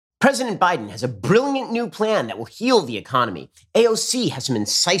President Biden has a brilliant new plan that will heal the economy. AOC has some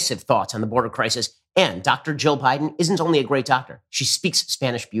incisive thoughts on the border crisis. And Dr. Jill Biden isn't only a great doctor, she speaks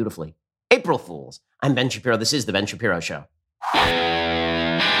Spanish beautifully. April Fools. I'm Ben Shapiro. This is The Ben Shapiro Show.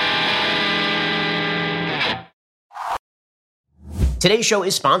 Today's show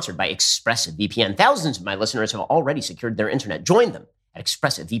is sponsored by ExpressVPN. Thousands of my listeners have already secured their internet. Join them at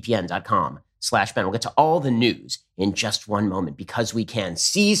expressvpn.com/Ben. We'll get to all the news in just one moment because we can.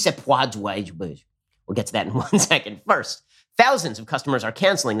 We'll get to that in 1 second. First, thousands of customers are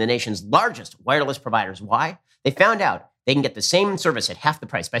canceling the nation's largest wireless providers. Why? They found out they can get the same service at half the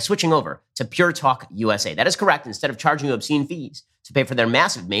price by switching over to Pure Talk USA. That is correct. Instead of charging you obscene fees to pay for their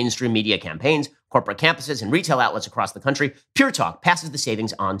massive mainstream media campaigns, corporate campuses, and retail outlets across the country, Pure Talk passes the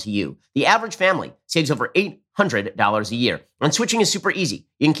savings on to you. The average family saves over $800 a year. And switching is super easy.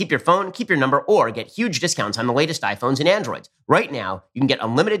 You can keep your phone, keep your number, or get huge discounts on the latest iPhones and Androids. Right now, you can get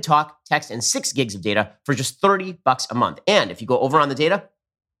unlimited talk, text, and 6 gigs of data for just $30 a month. And if you go over on the data,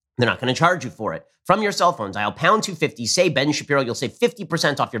 they're not going to charge you for it. From your cell phone, dial pound 250, say Ben Shapiro. You'll save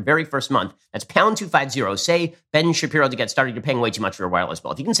 50% off your very first month. That's pound 250, say Ben Shapiro to get started. You're paying way too much for your wireless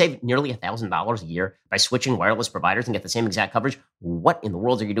bill. If you can save nearly $1,000 a year by switching wireless providers and get the same exact coverage, what in the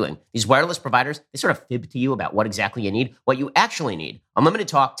world are you doing? These wireless providers, they sort of fib to you about what exactly you need. What you actually need, unlimited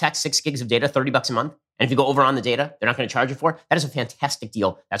talk, text, 6 gigs of data, $30 a month. And if you go over on the data, they're not going to charge you for it. That is a fantastic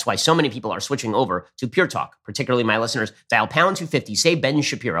deal. That's why so many people are switching over to Pure Talk, particularly my listeners. Dial pound 250, say Ben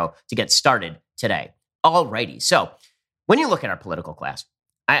Shapiro to get started today. Alrighty. So when you look at our political class,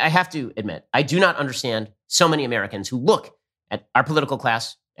 I have to admit, I do not understand so many Americans who look at our political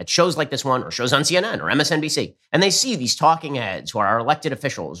class at shows like this one or shows on CNN or MSNBC, and they see these talking heads who are our elected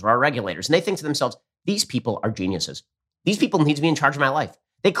officials or our regulators, and they think to themselves, these people are geniuses. These people need to be in charge of my life.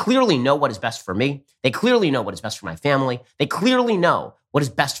 They clearly know what is best for me. They clearly know what is best for my family. They clearly know what is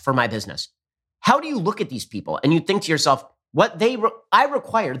best for my business. How do you look at these people and you think to yourself, I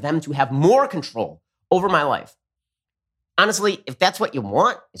require them to have more control over my life? Honestly, if that's what you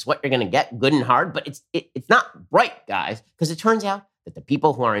want, it's what you're going to get, good and hard. But it's not right, guys, because it turns out that the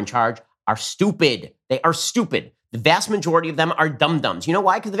people who are in charge are stupid. They are stupid. The vast majority of them are dum-dums. You know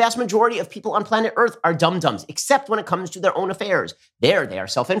why? Because the vast majority of people on planet Earth are dum-dums, except when it comes to their own affairs. There, they are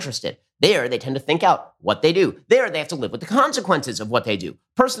self-interested. There, they tend to think out what they do. There, they have to live with the consequences of what they do.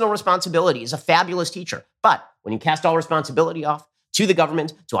 Personal responsibility is a fabulous teacher. But when you cast all responsibility off to the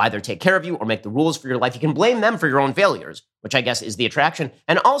government to either take care of you or make the rules for your life, you can blame them for your own failures, which I guess is the attraction.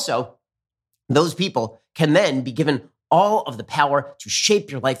 And also, those people can then be given all of the power to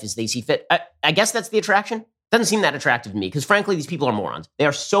shape your life as they see fit. I guess that's the attraction. Doesn't seem that attractive to me because, frankly, these people are morons. They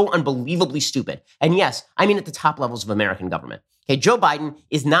are so unbelievably stupid. And yes, I mean at the top levels of American government. Okay, Joe Biden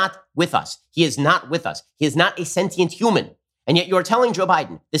is not with us. He is not with us. He is not a sentient human. And yet you are telling Joe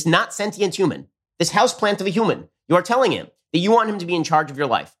Biden, this not sentient human, this houseplant of a human, you are telling him that you want him to be in charge of your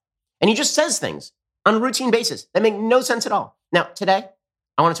life. And he just says things on a routine basis that make no sense at all. Now, today,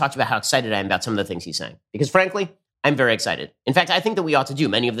 I want to talk to you about how excited I am about some of the things he's saying. Because, frankly, I'm very excited. In fact, I think that we ought to do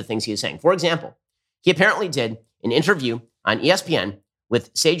many of the things he is saying. For example, he apparently did an interview on ESPN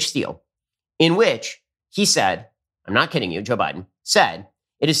with Sage Steele in which he said, I'm not kidding you, Joe Biden said,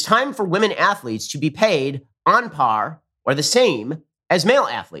 it is time for women athletes to be paid on par or the same as male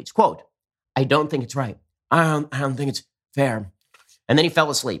athletes. Quote, I don't think it's right. I don't think it's fair. And then he fell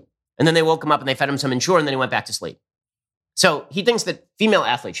asleep. And then they woke him up and they fed him some Ensure and then he went back to sleep. So he thinks that female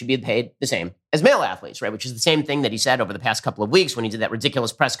athletes should be paid the same as male athletes, right? Which is the same thing that he said over the past couple of weeks when he did that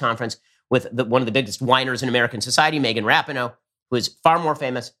ridiculous press conference with one of the biggest whiners in American society, Megan Rapinoe, who is far more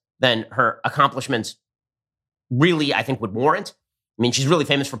famous than her accomplishments really, I think, would warrant. I mean, she's really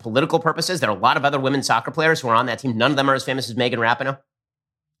famous for political purposes. There are a lot of other women soccer players who are on that team. None of them are as famous as Megan Rapinoe.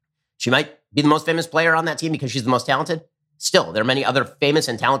 She might be the most famous player on that team because she's the most talented. Still, there are many other famous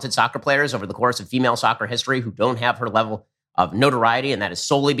and talented soccer players over the course of female soccer history who don't have her level of notoriety, and that is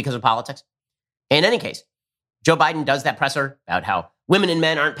solely because of politics. In any case, Joe Biden does that presser about how women and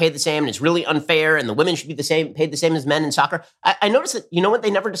men aren't paid the same, and it's really unfair, and the women should be paid the same as men in soccer. I noticed that, you know what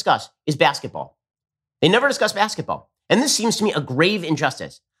they never discuss is basketball. They never discuss basketball. And this seems to me a grave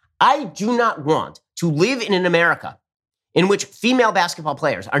injustice. I do not want to live in an America in which female basketball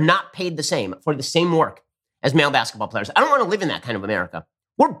players are not paid the same for the same work as male basketball players. I don't want to live in that kind of America.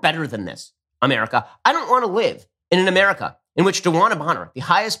 We're better than this, America. I don't want to live in an America in which DeWanna Bonner, the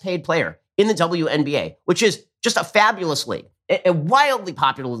highest paid player in the WNBA, which is just a fabulous league, a wildly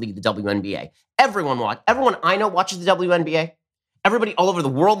popular league, the WNBA. Everyone I know watches the WNBA. Everybody all over the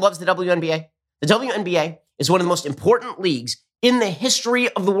world loves the WNBA. The WNBA is one of the most important leagues in the history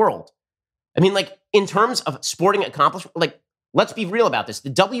of the world. I mean, like, in terms of sporting accomplishment, like, let's be real about this. The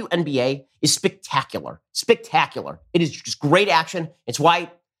WNBA is spectacular. Spectacular. It is just great action. It's why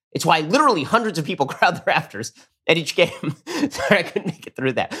literally hundreds of people crowd the rafters at each game. Sorry, I couldn't make it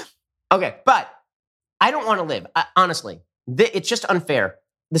through that. Okay, but I don't want to live. Honestly, it's just unfair.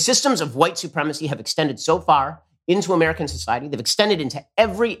 The systems of white supremacy have extended so far into American society. They've extended into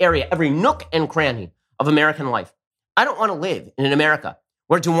every area, every nook and cranny of American life. I don't want to live in an America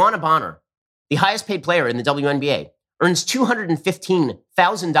where DeWanna Bonner, the highest paid player in the WNBA, earns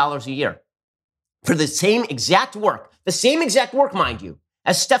 $215,000 a year for the same exact work, mind you,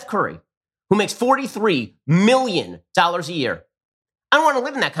 as Steph Curry, who makes $43 million a year. I don't want to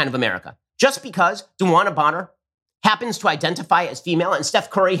live in that kind of America. Just because DeWanna Bonner happens to identify as female and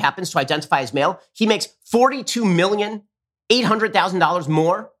Steph Curry happens to identify as male, he makes $42,800,000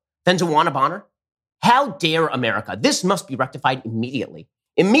 more than DeWanna Bonner. How dare America? This must be rectified immediately.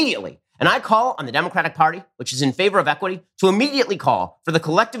 Immediately. And I call on the Democratic Party, which is in favor of equity, to immediately call for the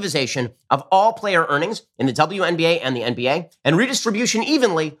collectivization of all player earnings in the WNBA and the NBA and redistribution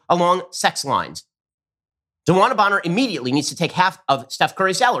evenly along sex lines. DeWanna Bonner immediately needs to take half of Steph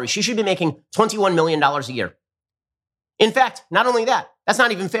Curry's salary. She should be making $21 million a year. In fact, not only that, that's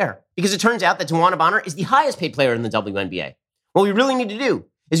not even fair because it turns out that DeWanna Bonner is the highest paid player in the WNBA. What we really need to do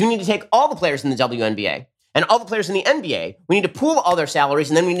is we need to take all the players in the WNBA and all the players in the NBA, we need to pool all their salaries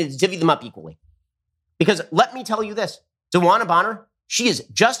and then we need to divvy them up equally. Because let me tell you this, DeWanna Bonner, she is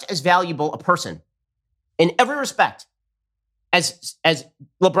just as valuable a person in every respect as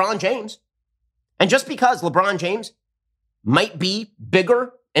LeBron James. And just because LeBron James might be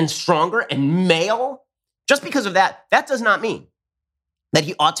bigger and stronger and male, just because of that, that does not mean that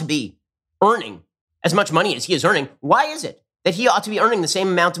he ought to be earning as much money as he is earning. Why is it that he ought to be earning the same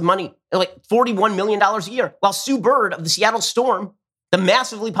amount of money, like $41 million a year, while Sue Bird of the Seattle Storm, the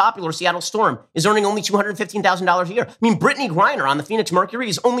massively popular Seattle Storm, is earning only $215,000 a year? I mean, Brittany Griner on the Phoenix Mercury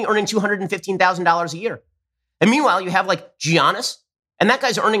is only earning $215,000 a year. And meanwhile, you have like Giannis, and that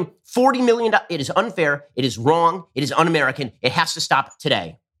guy's earning $40 million. It is unfair. It is wrong. It is un-American. It has to stop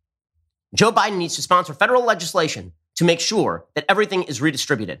today. Joe Biden needs to sponsor federal legislation to make sure that everything is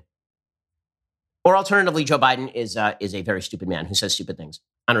redistributed. Or alternatively, Joe Biden is a very stupid man who says stupid things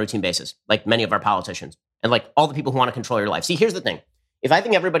on a routine basis, like many of our politicians and like all the people who want to control your life. See, here's the thing. If I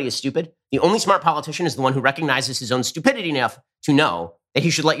think everybody is stupid, the only smart politician is the one who recognizes his own stupidity enough to know that he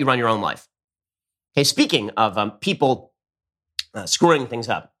should let you run your own life. Okay, speaking of people screwing things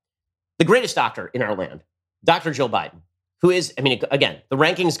up, the greatest doctor in our land, Dr. Joe Biden, who is, I mean, again, the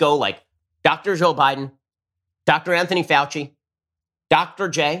rankings go like Dr. Joe Biden, Dr. Anthony Fauci, Dr.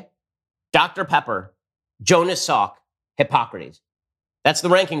 J, Dr. Pepper, Jonas Salk, Hippocrates. That's the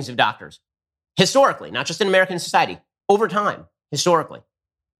rankings of doctors. Historically, not just in American society, over time, historically.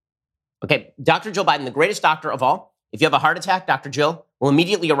 Okay, Dr. Joe Biden, the greatest doctor of all. If you have a heart attack, Dr. Jill will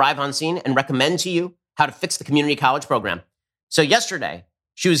immediately arrive on scene and recommend to you how to fix the community college program. So yesterday,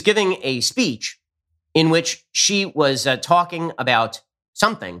 she was giving a speech in which she was talking about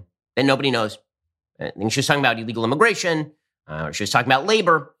something that nobody knows. I think she was talking about illegal immigration, or she was talking about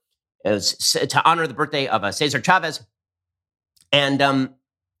labor. It was to honor the birthday of Cesar Chavez. And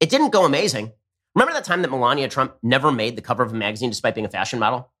it didn't go amazing. Remember that time that Melania Trump never made the cover of a magazine despite being a fashion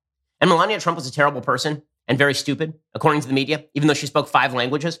model? And Melania Trump was a terrible person and very stupid, according to the media, even though she spoke 5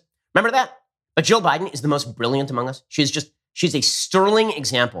 languages. Remember that? But Jill Biden is the most brilliant among us. She's a sterling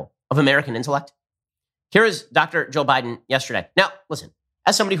example of American intellect. Here is Dr. Jill Biden yesterday. Now, listen,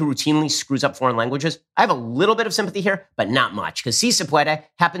 as somebody who routinely screws up foreign languages, I have a little bit of sympathy here, but not much, because si se puede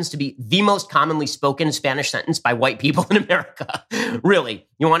happens to be the most commonly spoken Spanish sentence by white people in America. Really.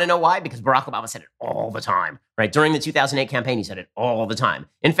 You want to know why? Because Barack Obama said it all the time, right? During the 2008 campaign, he said it all the time.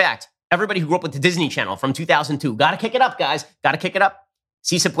 In fact, everybody who grew up with the Disney Channel from 2002, got to kick it up, guys. Got to kick it up.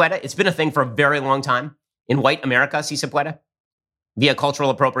 Si se puede. It's been a thing for a very long time in white America, si se puede, via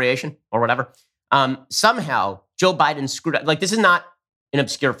cultural appropriation or whatever. Somehow, Joe Biden screwed up. Like, this is not an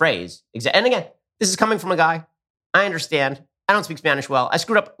obscure phrase. And again, this is coming from a guy. I understand. I don't speak Spanish well. I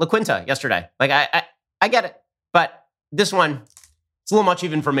screwed up La Quinta yesterday. Like, I get it. But this one, it's a little much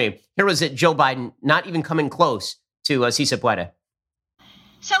even for me. Here was it, Joe Biden not even coming close to si se puede.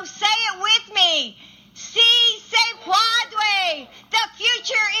 So say it with me. Si se puede. The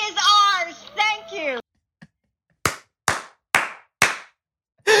future is ours. Thank you.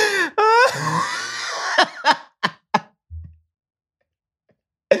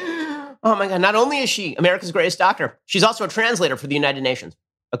 Oh my God, not only is she America's greatest doctor, she's also a translator for the United Nations,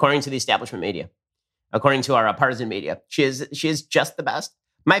 according to the establishment media, according to our partisan media. She is just the best.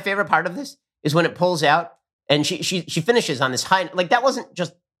 My favorite part of this is when it pulls out and she finishes on this high, like that wasn't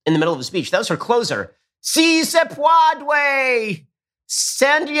just in the middle of a speech. That was her closer. Si se puede!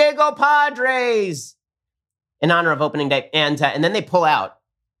 San Diego Padres! In honor of opening day. And then they pull out,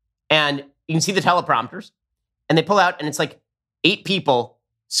 and you can see the teleprompters, and they pull out, and it's like 8 people,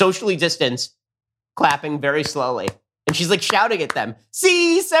 socially distanced, clapping very slowly. And she's like shouting at them,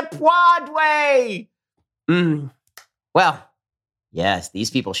 Si se puede! Well, yes, these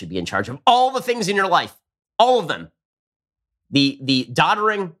people should be in charge of all the things in your life. All of them. The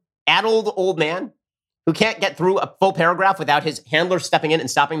doddering, addled old man who can't get through a full paragraph without his handler stepping in and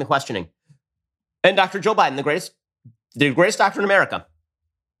stopping the questioning. And Dr. Joe Biden, the greatest doctor in America,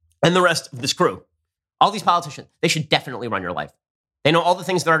 and the rest of this crew. All these politicians, they should definitely run your life. They know all the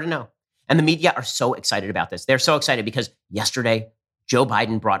things there are to know. And the media are so excited about this. They're so excited because yesterday, Joe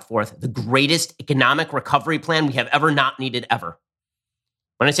Biden brought forth the greatest economic recovery plan we have ever not needed ever.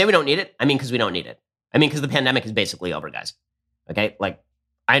 When I say we don't need it, I mean because we don't need it. I mean because the pandemic is basically over, guys. Okay? Like,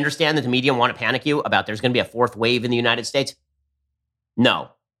 I understand that the media want to panic you about there's going to be a 4th wave in the United States.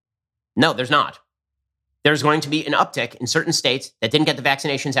 No, there's not. There's going to be an uptick in certain states that didn't get the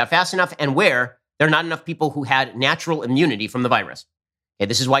vaccinations out fast enough and where there are not enough people who had natural immunity from the virus. Okay,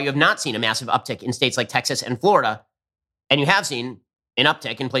 this is why you have not seen a massive uptick in states like Texas and Florida, and you have seen an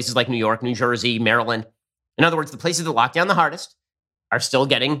uptick in places like New York, New Jersey, Maryland. In other words, the places that lock down the hardest are still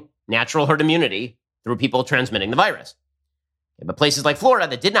getting natural herd immunity through people transmitting the virus. Okay, but places like Florida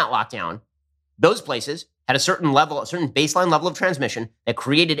that did not lock down, those places had a certain baseline level of transmission that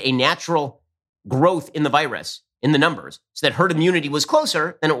created a natural growth in the virus, in the numbers, so that herd immunity was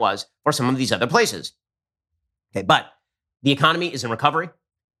closer than it was for some of these other places. Okay, but the economy is in recovery.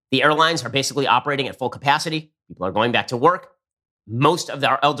 The airlines are basically operating at full capacity. People are going back to work. Most of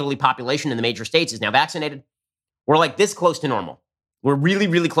our elderly population in the major states is now vaccinated. We're like this close to normal. We're really,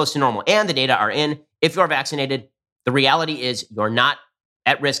 really close to normal. And the data are in. If you're vaccinated, the reality is you're not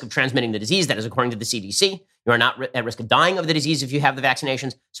at risk of transmitting the disease. That is according to the CDC. You are not at risk of dying of the disease if you have the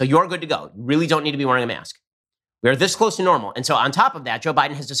vaccinations. So you're good to go. You really don't need to be wearing a mask. We are this close to normal. And so on top of that, Joe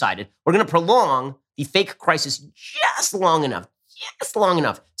Biden has decided we're going to prolong the fake crisis just long enough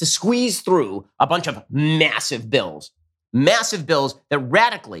to squeeze through a bunch of massive bills that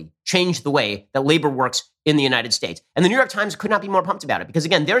radically change the way that labor works in the United States. And the New York Times could not be more pumped about it because,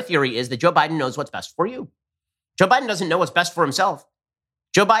 again, their theory is that Joe Biden knows what's best for you. Joe Biden doesn't know what's best for himself.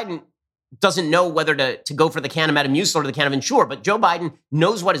 Joe Biden doesn't know whether to go for the can of Metamucil or the can of Ensure, but Joe Biden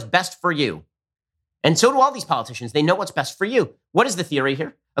knows what is best for you. And so do all these politicians. They know what's best for you. What is the theory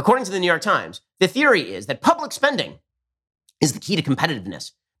here? According to the New York Times, the theory is that public spending is the key to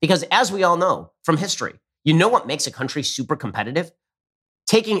competitiveness. Because as we all know from history, you know what makes a country super competitive?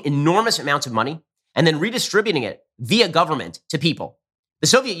 Taking enormous amounts of money and then redistributing it via government to people. The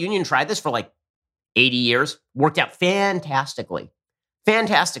Soviet Union tried this for like 80 years, worked out fantastically.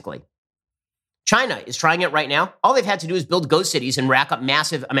 China is trying it right now. All they've had to do is build ghost cities and rack up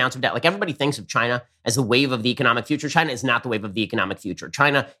massive amounts of debt. Like everybody thinks of China as the wave of the economic future. China is not the wave of the economic future.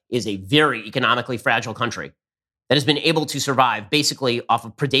 China is a very economically fragile country that has been able to survive basically off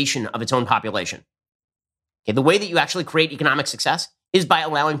of predation of its own population. Okay, the way that you actually create economic success is by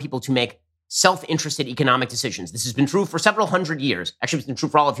allowing people to make self-interested economic decisions. This has been true for several hundred years. Actually, it's been true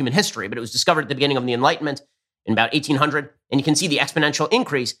for all of human history, but it was discovered at the beginning of the Enlightenment in about 1800. And you can see the exponential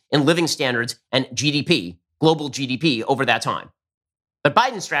increase in living standards and GDP, global GDP, over that time. But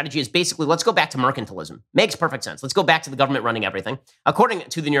Biden's strategy is basically, let's go back to mercantilism. Makes perfect sense. Let's go back to the government running everything. According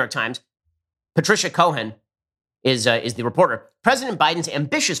to the New York Times, Patricia Cohen is the reporter. President Biden's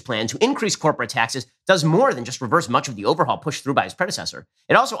ambitious plan to increase corporate taxes does more than just reverse much of the overhaul pushed through by his predecessor.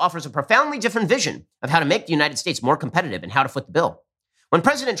 It also offers a profoundly different vision of how to make the United States more competitive and how to foot the bill. When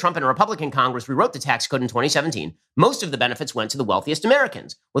President Trump and a Republican Congress rewrote the tax code in 2017, most of the benefits went to the wealthiest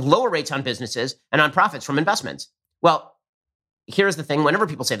Americans, with lower rates on businesses and on profits from investments. Well, here's the thing. Whenever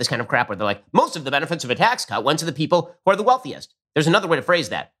people say this kind of crap where they're like, most of the benefits of a tax cut went to the people who are the wealthiest. There's another way to phrase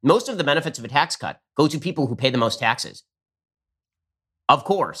that. Most of the benefits of a tax cut go to people who pay the most taxes. Of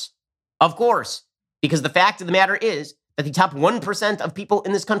course, because the fact of the matter is that the top 1% of people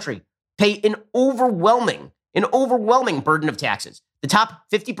in this country pay an overwhelming burden of taxes. The top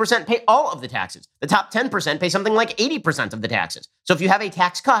 50% pay all of the taxes. The top 10% pay something like 80% of the taxes. So if you have a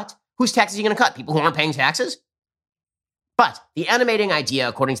tax cut, whose taxes are you going to cut? People who aren't paying taxes? But the animating idea,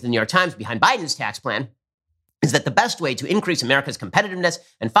 according to the New York Times, behind Biden's tax plan is that the best way to increase America's competitiveness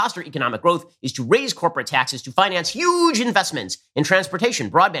and foster economic growth is to raise corporate taxes to finance huge investments in transportation,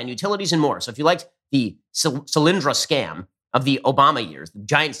 broadband, utilities, and more. So if you liked the Solyndra scam of the Obama years, the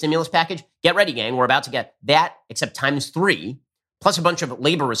giant stimulus package, get ready, gang. We're about to get that, except times 3, plus a bunch of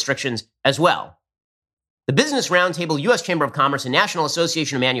labor restrictions as well. The Business Roundtable, U.S. Chamber of Commerce, and National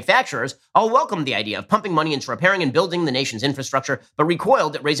Association of Manufacturers all welcomed the idea of pumping money into repairing and building the nation's infrastructure, but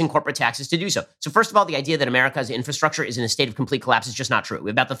recoiled at raising corporate taxes to do so. So first of all, the idea that America's infrastructure is in a state of complete collapse is just not true. We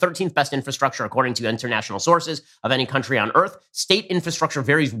have about the 13th best infrastructure, according to international sources, of any country on earth. State infrastructure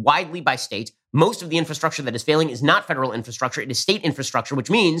varies widely by state. Most of the infrastructure that is failing is not federal infrastructure. It is state infrastructure, which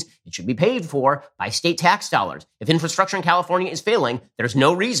means it should be paid for by state tax dollars. If infrastructure in California is failing, there's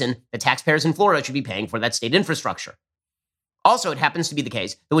no reason that taxpayers in Florida should be paying for that state infrastructure. Also, it happens to be the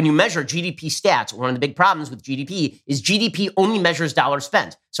case that when you measure GDP stats, one of the big problems with GDP is GDP only measures dollars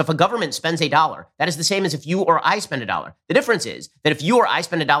spent. So if a government spends $1, that is the same as if you or I spend $1. The difference is that if you or I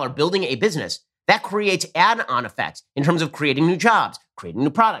spend $1 building a business, that creates add-on effects in terms of creating new jobs, creating new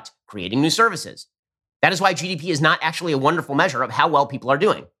products, creating new services. That is why GDP is not actually a wonderful measure of how well people are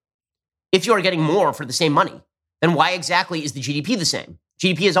doing. If you are getting more for the same money, then why exactly is the GDP the same?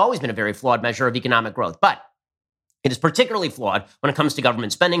 GDP has always been a very flawed measure of economic growth, but it is particularly flawed when it comes to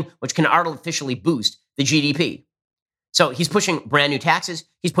government spending, which can artificially boost the GDP. So he's pushing brand new taxes.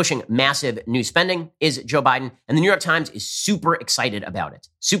 He's pushing massive new spending, is Joe Biden. And the New York Times is super excited about it.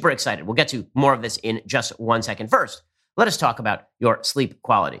 Super excited. We'll get to more of this in just 1 second. First, let us talk about your sleep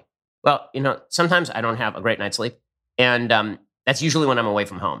quality. Well, sometimes I don't have a great night's sleep. And that's usually when I'm away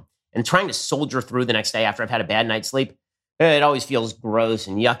from home. And trying to soldier through the next day after I've had a bad night's sleep, it always feels gross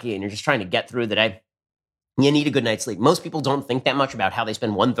and yucky. And you're just trying to get through the day. You need a good night's sleep. Most people don't think that much about how they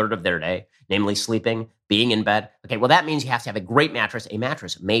spend 1/3 of their day, namely sleeping, being in bed. Okay, well, that means you have to have a great mattress, a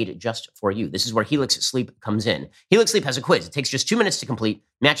mattress made just for you. This is where Helix Sleep comes in. Helix Sleep has a quiz. It takes just 2 minutes to complete,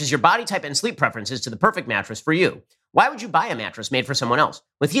 matches your body type and sleep preferences to the perfect mattress for you. Why would you buy a mattress made for someone else?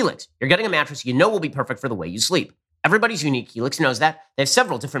 With Helix, you're getting a mattress you know will be perfect for the way you sleep. Everybody's unique. Helix knows that. They have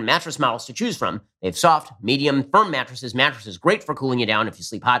several different mattress models to choose from. They have soft, medium, firm mattresses great for cooling you down if you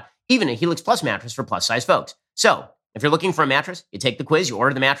sleep hot, even a Helix Plus mattress for plus-size folks. So, if you're looking for a mattress, you take the quiz, you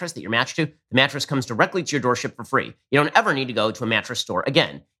order the mattress that you're matched to, the mattress comes directly to your doorstep for free. You don't ever need to go to a mattress store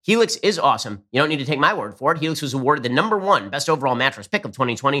again. Helix is awesome. You don't need to take my word for it. Helix was awarded the #1 best overall mattress pick of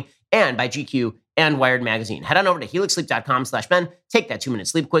 2020 and by GQ and Wired Magazine. Head on over to helixsleep.com/Ben, take that 2-minute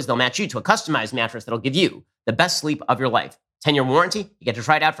sleep quiz. They'll match you to a customized mattress that'll give you the best sleep of your life. 10-year warranty. You get to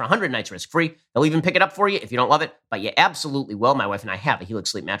try it out for 100 nights risk-free. They'll even pick it up for you if you don't love it, but you absolutely will. My wife and I have a Helix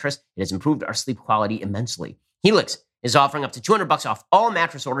Sleep mattress. It has improved our sleep quality immensely. Helix is offering up to $200 off all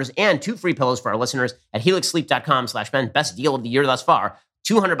mattress orders and 2 free pillows for our listeners at helixsleep.com/Ben. Best deal of the year thus far.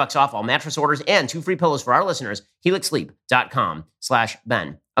 $200 off all mattress orders and 2 free pillows for our listeners.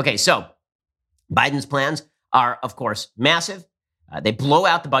 helixsleep.com/Ben. Okay, so Biden's plans are, of course, massive. They blow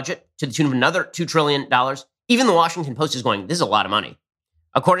out the budget to the tune of another $2 trillion. Even the Washington Post is going, this is a lot of money.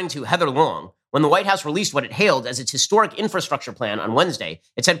 According to Heather Long, when the White House released what it hailed as its historic infrastructure plan on Wednesday,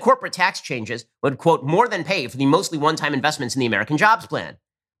 it said corporate tax changes would, quote, more than pay for the mostly one-time investments in the American Jobs Plan.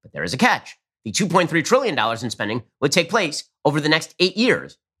 But there is a catch. The $2.3 trillion in spending would take place over the next 8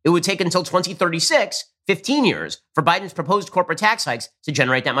 years. It would take until 2036, 15 years, for Biden's proposed corporate tax hikes to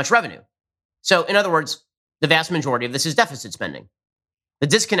generate that much revenue. So, in other words, the vast majority of this is deficit spending. The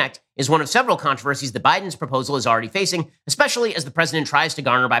disconnect is one of several controversies that Biden's proposal is already facing, especially as the president tries to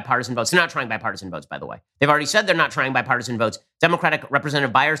garner bipartisan votes. They're not trying bipartisan votes, by the way. They've already said they're not trying bipartisan votes. Democratic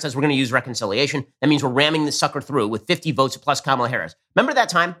Representative Beyer says we're going to use reconciliation. That means we're ramming this sucker through with 50 votes plus Kamala Harris. Remember that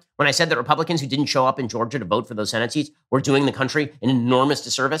time when I said that Republicans who didn't show up in Georgia to vote for those Senate seats were doing the country an enormous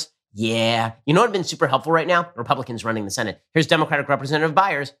disservice? Yeah. You know what would have been super helpful right now? Republicans running the Senate. Here's Democratic Representative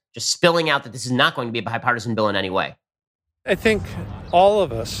Byers just spilling out that this is not going to be a bipartisan bill in any way. I think all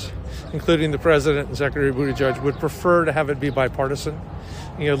of us, including the president and Secretary Buttigieg, would prefer to have it be bipartisan,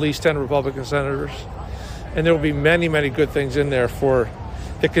 at least 10 Republican senators. And there will be many, many good things in there for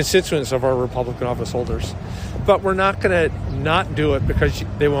the constituents of our Republican office holders. But we're not going to not do it because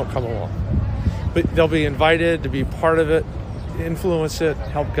they won't come along. But they'll be invited to be part of it, influence it,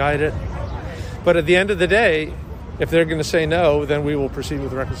 help guide it. But at the end of the day, if they're going to say no, then we will proceed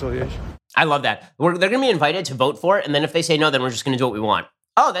with reconciliation. I love that. They're going to be invited to vote for it, and then if they say no, then we're just going to do what we want.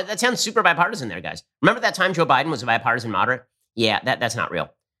 Oh, that sounds super bipartisan there, guys. Remember that time Joe Biden was a bipartisan moderate? Yeah, that's not real.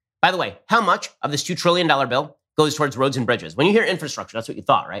 By the way, how much of this $2 trillion bill goes towards roads and bridges? When you hear infrastructure, that's what you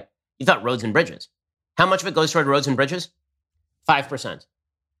thought, right? You thought roads and bridges. How much of it goes toward roads and bridges? 5%.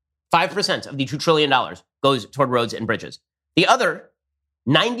 5% of the $2 trillion goes toward roads and bridges. The other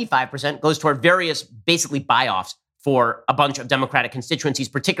 95% goes toward various, basically, buy-offs for a bunch of Democratic constituencies,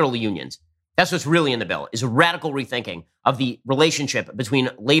 particularly unions. That's what's really in the bill, is a radical rethinking of the relationship between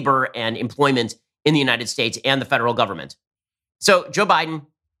labor and employment in the United States and the federal government. So Joe Biden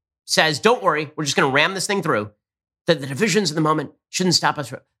says, don't worry, we're just going to ram this thing through. The divisions of the moment shouldn't stop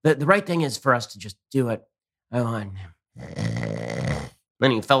us. The right thing is for us to just do it. Oh,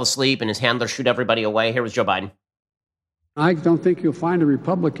 then he fell asleep and his handler shoot everybody away. Here was Joe Biden. I don't think you'll find a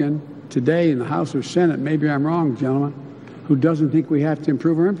Republican today in the House or Senate, maybe I'm wrong, gentlemen, who doesn't think we have to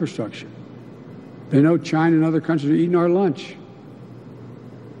improve our infrastructure. They know China and other countries are eating our lunch.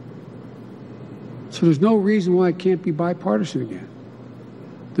 So there's no reason why it can't be bipartisan again.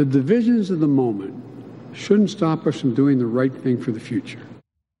 The divisions of the moment shouldn't stop us from doing the right thing for the future.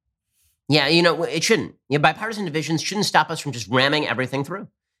 Yeah, it shouldn't. Bipartisan divisions shouldn't stop us from just ramming everything through.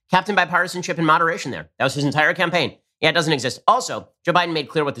 Captain Bipartisanship and moderation there. That was his entire campaign. Yeah, it doesn't exist. Also, Joe Biden made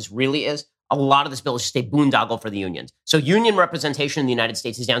clear what this really is. A lot of this bill is just a boondoggle for the unions. So union representation in the United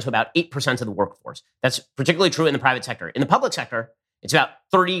States is down to about 8% of the workforce. That's particularly true in the private sector. In the public sector, it's about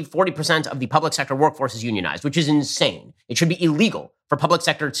 40% of the public sector workforce is unionized, which is insane. It should be illegal for public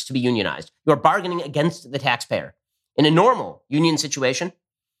sectors to be unionized. You are bargaining against the taxpayer. In a normal union situation,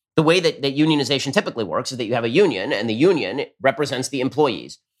 the way that unionization typically works is that you have a union, and the union represents the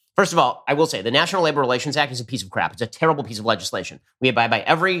employees. First of all, I will say the National Labor Relations Act is a piece of crap. It's a terrible piece of legislation. We abide by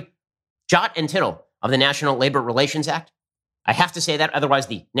every jot and tittle of the National Labor Relations Act. I have to say that, otherwise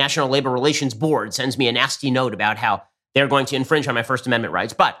the National Labor Relations Board sends me a nasty note about how they're going to infringe on my First Amendment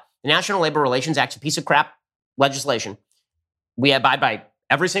rights. But the National Labor Relations Act is a piece of crap legislation. We abide by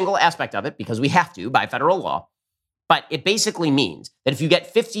every single aspect of it because we have to by federal law. But it basically means that if you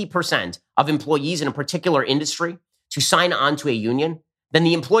get 50% of employees in a particular industry to sign on to a union, then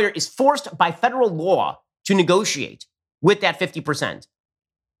the employer is forced by federal law to negotiate with that 50%.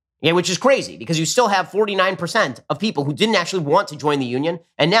 Yeah, which is crazy because you still have 49% of people who didn't actually want to join the union.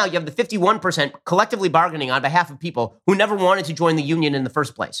 And now you have the 51% collectively bargaining on behalf of people who never wanted to join the union in the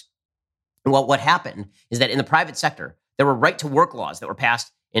first place. Well, what happened is that in the private sector, there were right-to-work laws that were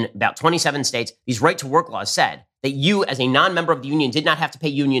passed in about 27 states. These right-to-work laws said that you, as a non-member of the union, did not have to pay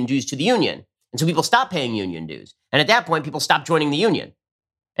union dues to the union. And so people stopped paying union dues. And at that point, people stopped joining the union.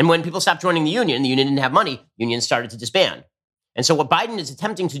 And when people stopped joining the union didn't have money, unions started to disband. And so what Biden is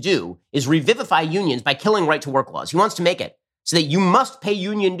attempting to do is revivify unions by killing right-to-work laws. He wants to make it so that you must pay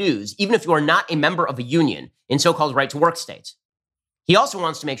union dues, even if you are not a member of a union in so-called right-to-work states. He also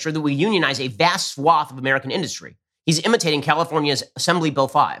wants to make sure that we unionize a vast swath of American industry. He's imitating California's Assembly Bill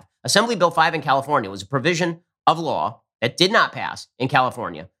 5. Assembly Bill 5 in California was a provision of law that did not pass in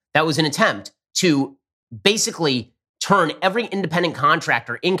California. That was an attempt to basically turn every independent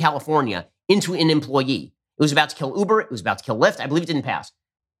contractor in California into an employee. It was about to kill Uber. It was about to kill Lyft. I believe it didn't pass.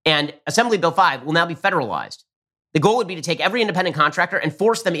 And Assembly Bill 5 will now be federalized. The goal would be to take every independent contractor and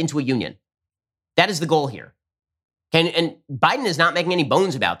force them into a union. That is the goal here. And Biden is not making any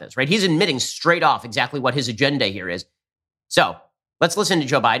bones about this, right? He's admitting straight off exactly what his agenda here is. So let's listen to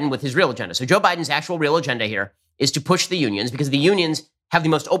Joe Biden with his real agenda. So Joe Biden's actual real agenda here is to push the unions because the unions have the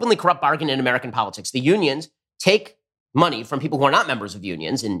most openly corrupt bargain in American politics. The unions take money from people who are not members of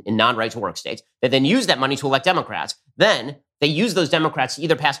unions in non-right-to-work states. They then use that money to elect Democrats. Then they use those Democrats to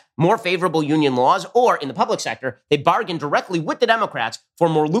either pass more favorable union laws or, in the public sector, they bargain directly with the Democrats for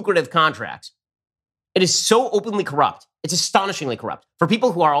more lucrative contracts. It is so openly corrupt. It's astonishingly corrupt. For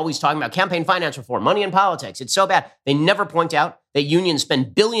people who are always talking about campaign finance reform, money in politics, it's so bad. They never point out that unions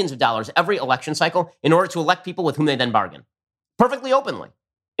spend billions of dollars every election cycle in order to elect people with whom they then bargain. Perfectly openly.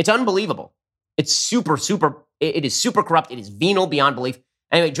 It's unbelievable. It's super corrupt. It is venal beyond belief.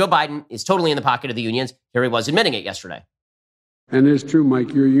 Anyway, Joe Biden is totally in the pocket of the unions. Here he was admitting it yesterday. And it's true,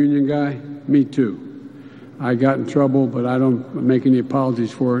 Mike, you're a union guy. Me too. I got in trouble, but I don't make any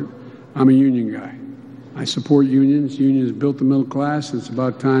apologies for it. I'm a union guy. I support unions. Unions built the middle class. It's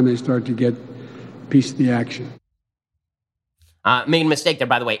about time they start to get a piece of the action. Made a mistake there,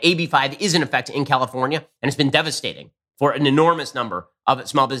 by the way. AB 5 is in effect in California, and it's been devastating for an enormous number of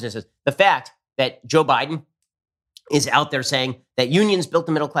small businesses. The fact that Joe Biden is out there saying that unions built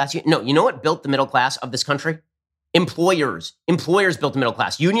the middle class. No, you know what built the middle class of this country? Employers. Employers built the middle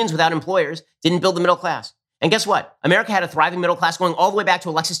class. Unions without employers didn't build the middle class. And guess what? America had a thriving middle class going all the way back to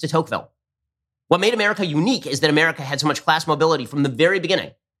Alexis de Tocqueville. What made America unique is that America had so much class mobility from the very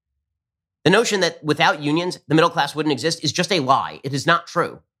beginning. The notion that without unions, the middle class wouldn't exist is just a lie. It is not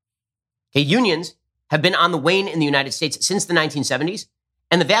true. Okay, unions have been on the wane in the United States since the 1970s,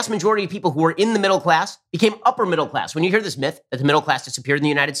 and the vast majority of people who were in the middle class became upper middle class. When you hear this myth that the middle class disappeared in the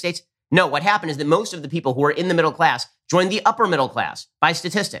United States, no, what happened is that most of the people who were in the middle class joined the upper middle class by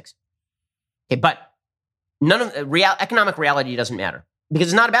statistics. Okay, but none of economic reality doesn't matter. Because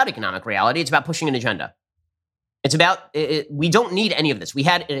it's not about economic reality. It's about pushing an agenda. It's about, we don't need any of this. We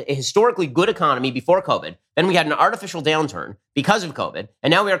had a historically good economy before COVID. Then we had an artificial downturn because of COVID. And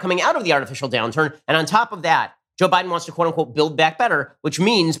now we are coming out of the artificial downturn. And on top of that, Joe Biden wants to, quote unquote, build back better, which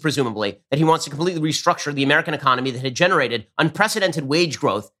means, presumably, that he wants to completely restructure the American economy that had generated unprecedented wage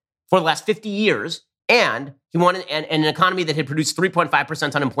growth for the last 50 years, and he wanted an economy that had produced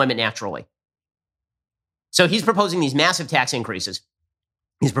 3.5% unemployment naturally. So he's proposing these massive tax increases.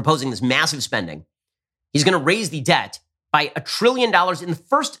 He's proposing this massive spending. He's going to raise the debt by $1 trillion in the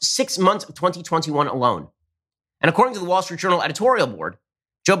first 6 months of 2021 alone. And according to the Wall Street Journal editorial board,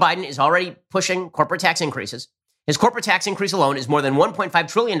 Joe Biden is already pushing corporate tax increases. His corporate tax increase alone is more than $1.5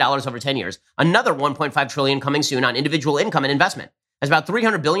 trillion over 10 years. Another $1.5 trillion coming soon on individual income and investment. That's about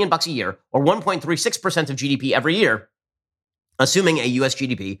 $300 billion bucks a year, or 1.36% of GDP every year, assuming a U.S.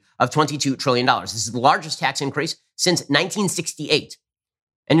 GDP of $22 trillion. This is the largest tax increase since 1968.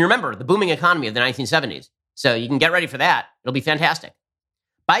 And you remember the booming economy of the 1970s. So you can get ready for that. It'll be fantastic.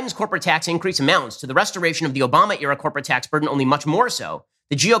 Biden's corporate tax increase amounts to the restoration of the Obama-era corporate tax burden, only much more so.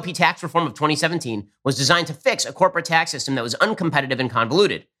 The GOP tax reform of 2017 was designed to fix a corporate tax system that was uncompetitive and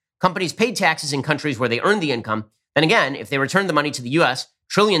convoluted. Companies paid taxes in countries where they earned the income. Then again, if they returned the money to the U.S.,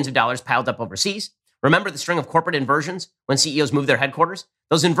 trillions of dollars piled up overseas. Remember the string of corporate inversions when CEOs moved their headquarters?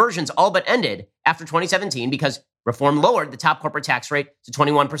 Those inversions all but ended after 2017 because reform lowered the top corporate tax rate to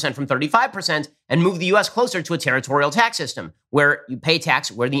 21% from 35% and moved the U.S. closer to a territorial tax system where you pay tax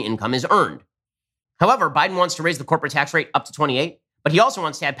where the income is earned. However, Biden wants to raise the corporate tax rate up to 28%, but he also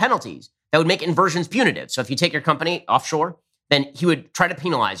wants to add penalties that would make inversions punitive. So if you take your company offshore, then he would try to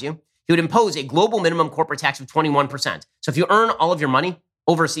penalize you. He would impose a global minimum corporate tax of 21%. So if you earn all of your money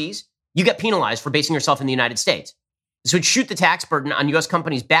overseas, you get penalized for basing yourself in the United States. This would shoot the tax burden on U.S.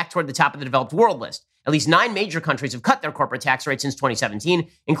 companies back toward the top of the developed world list. At least 9 major countries have cut their corporate tax rate since 2017,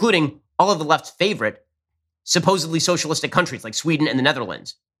 including all of the left's favorite, supposedly socialistic countries like Sweden and the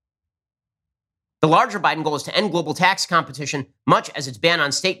Netherlands. The larger Biden goal is to end global tax competition, much as its ban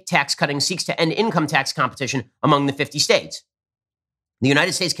on state tax cutting seeks to end income tax competition among the 50 states. The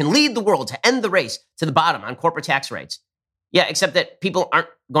United States can lead the world to end the race to the bottom on corporate tax rates. Yeah, except that people aren't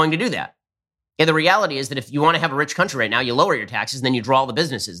going to do that. Yeah, the reality is that if you want to have a rich country right now, you lower your taxes and then you draw all the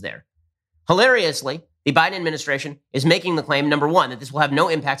businesses there. Hilariously, the Biden administration is making the claim, number one, that this will have no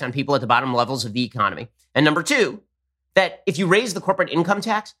impact on people at the bottom levels of the economy. And number two, that if you raise the corporate income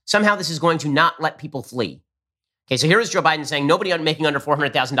tax, somehow this is going to not let people flee. Okay, so here is Joe Biden saying nobody making under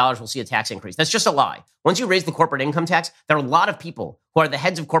 $400,000 will see a tax increase. That's just a lie. Once you raise the corporate income tax, there are a lot of people who are the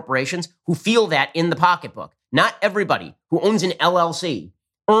heads of corporations who feel that in the pocketbook. Not everybody who owns an LLC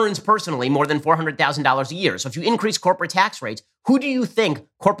earns personally more than $400,000 a year. So if you increase corporate tax rates, who do you think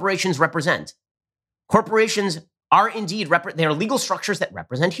corporations represent? Corporations are indeed, they are legal structures that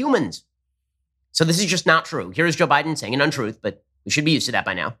represent humans. So this is just not true. Here is Joe Biden saying an untruth, but we should be used to that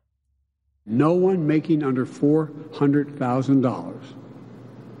by now. No one making under $400,000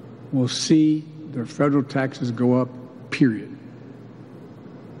 will see their federal taxes go up, period.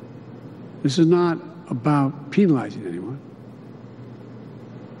 This is not about penalizing anyone.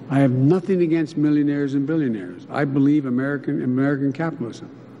 I have nothing against millionaires and billionaires. I believe American capitalism.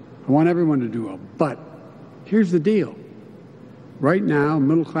 I want everyone to do well. But here's the deal. Right now, a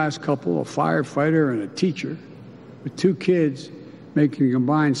middle-class couple, a firefighter and a teacher with 2 kids making a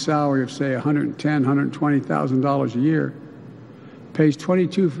combined salary of, say, $110,000, $120,000 a year, pays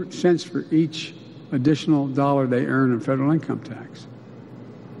 22 cents for each additional dollar they earn in federal income tax.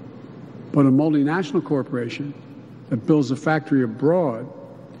 But a multinational corporation that builds a factory abroad,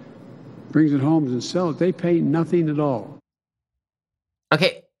 brings it home and sells it, they pay nothing at all.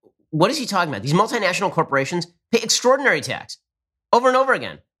 Okay, what is he talking about? These multinational corporations pay extraordinary tax over and over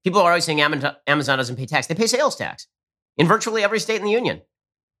again. People are always saying Amazon doesn't pay tax. They pay sales tax in virtually every state in the union.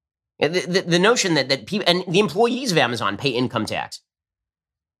 The notion that people, and the employees of Amazon pay income tax.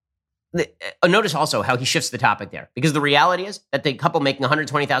 Notice also how he shifts the topic there, because the reality is that the couple making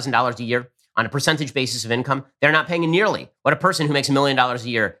 $120,000 a year on a percentage basis of income, they're not paying nearly what a person who makes $1 million a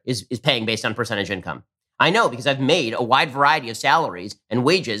year is paying based on percentage income. I know because I've made a wide variety of salaries and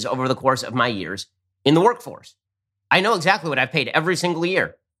wages over the course of my years in the workforce. I know exactly what I've paid every single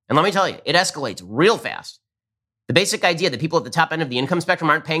year. And let me tell you, it escalates real fast. The basic idea that people at the top end of the income spectrum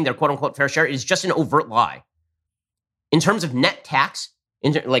aren't paying their quote-unquote fair share is just an overt lie. In terms of net tax,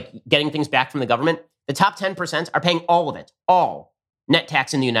 like getting things back from the government, the top 10% are paying all of it, all net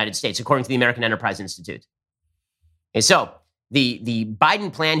tax in the United States, according to the American Enterprise Institute. Okay, so the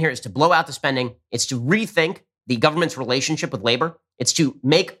Biden plan here is to blow out the spending. It's to rethink the government's relationship with labor. It's to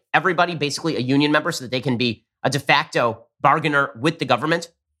make everybody basically a union member so that they can be a de facto bargainer with the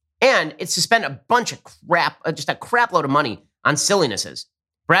government. And it's to spend a bunch of crap, just a crap load of money on sillinesses.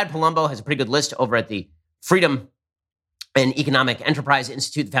 Brad Palumbo has a pretty good list over at the Freedom and Economic Enterprise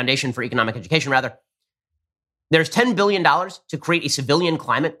Institute, the Foundation for Economic Education, rather. There's $10 billion to create a civilian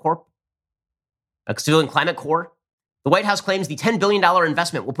climate corps, a civilian climate corps. The White House claims the $10 billion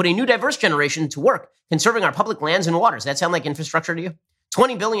investment will put a new diverse generation to work conserving our public lands and waters. Does that sound like infrastructure to you?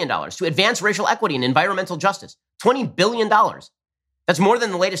 $20 billion to advance racial equity and environmental justice. $20 billion. That's more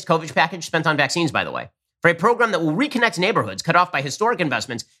than the latest COVID package spent on vaccines, by the way, for a program that will reconnect neighborhoods cut off by historic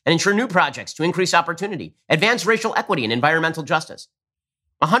investments and ensure new projects to increase opportunity, advance racial equity and environmental justice.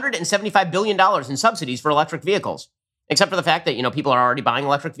 $175 billion in subsidies for electric vehicles, except for the fact that, people are already buying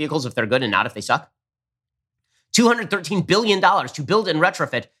electric vehicles if they're good and not if they suck. $213 billion to build and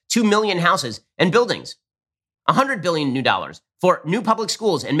retrofit 2 million houses and buildings. $100 billion new dollars for new public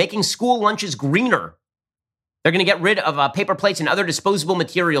schools and making school lunches greener. They're going to get rid of paper plates and other disposable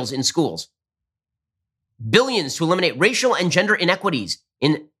materials in schools. Billions to eliminate racial and gender inequities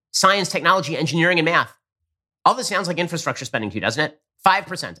in science, technology, engineering, and math. All this sounds like infrastructure spending to you, doesn't it?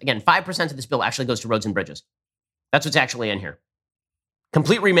 5%. Again, 5% of this bill actually goes to roads and bridges. That's what's actually in here.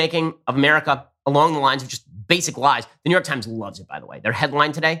 Complete remaking of America along the lines of just basic lies. The New York Times loves it, by the way. Their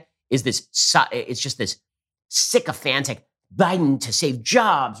headline today is it's just this sycophantic Biden to save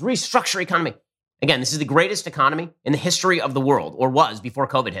jobs, restructure economy. Again, this is the greatest economy in the history of the world, or was before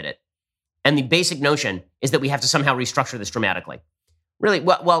COVID hit it. And the basic notion is that we have to somehow restructure this dramatically. Really,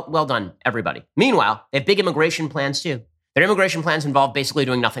 well done, everybody. Meanwhile, they have big immigration plans too. Their immigration plans involve basically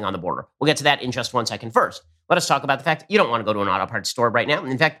doing nothing on the border. We'll get to that in just 1 second. First, let us talk about the fact that you don't want to go to an auto parts store right now.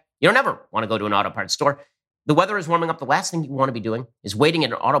 In fact, you don't ever want to go to an auto parts store. The weather is warming up. The last thing you want to be doing is waiting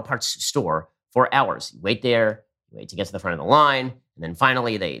at an auto parts store for hours. You wait there, you wait to get to the front of the line, and then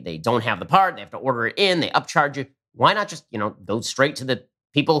finally they don't have the part. They have to order it in. They upcharge you. Why not just, go straight to the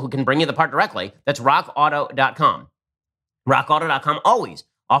people who can bring you the part directly? That's rockauto.com. Rockauto.com always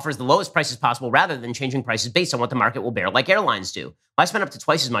offers the lowest prices possible rather than changing prices based on what the market will bear, like airlines do. Why spend up to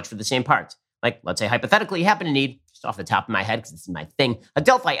twice as much for the same parts? Like, let's say hypothetically you happen to need, just off the top of my head, because this is my thing, a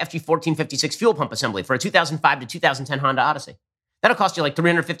Delphi FG1456 fuel pump assembly for a 2005 to 2010 Honda Odyssey. That'll cost you like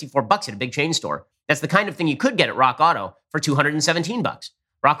 $354 at a big chain store. That's the kind of thing you could get at Rock Auto for $217.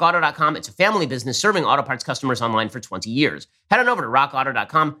 RockAuto.com, it's a family business serving auto parts customers online for 20 years. Head on over to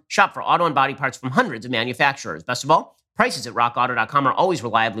RockAuto.com, shop for auto and body parts from hundreds of manufacturers. Best of all, prices at RockAuto.com are always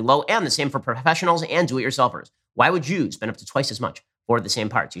reliably low and the same for professionals and do-it-yourselfers. Why would you spend up to twice as much for the same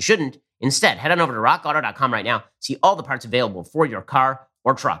parts? You shouldn't. Instead, head on over to RockAuto.com right now. See all the parts available for your car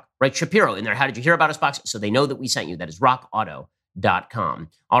or truck. Write Shapiro in their How Did You Hear About Us box so they know that we sent you. That is RockAuto.com.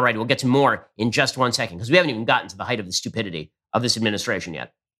 All right, we'll get to more in just 1 second because we haven't even gotten to the height of the stupidity of this administration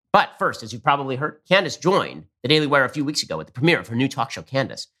yet. But first, as you've probably heard, Candace joined the Daily Wire a few weeks ago at the premiere of her new talk show,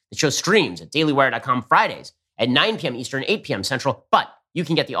 Candace. The show streams at dailywire.com Fridays at 9 p.m. Eastern, 8 p.m. Central. But you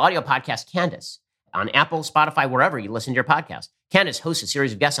can get the audio podcast, Candace, on Apple, Spotify, wherever you listen to your podcast. Candace hosts a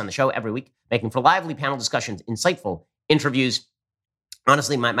series of guests on the show every week, making for lively panel discussions, insightful interviews.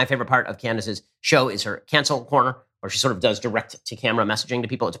 Honestly, my favorite part of Candace's show is her Cancel Corner, where she sort of does direct-to-camera messaging to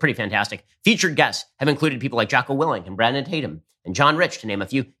people. It's pretty fantastic. Featured guests have included people like Jocko Willink and Brandon Tatum and John Rich, to name a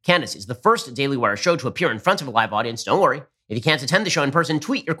few. Candace is the first Daily Wire show to appear in front of a live audience. Don't worry. If you can't attend the show in person,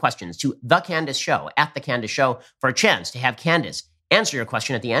 tweet your questions to The Candace Show, at The Candace Show, for a chance to have Candace answer your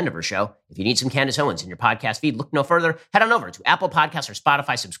question at the end of her show. If you need some Candace Owens in your podcast feed, look no further. Head on over to Apple Podcasts or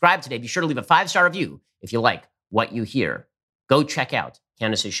Spotify. Subscribe today. Be sure to leave a 5-star review if you like what you hear. Go check out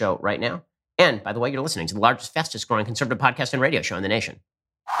Candace's show right now. And, by the way, you're listening to the largest, fastest-growing conservative podcast and radio show in the nation.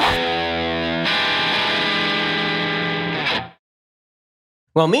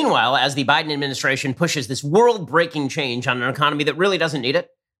 Well, meanwhile, as the Biden administration pushes this world-breaking change on an economy that really doesn't need it,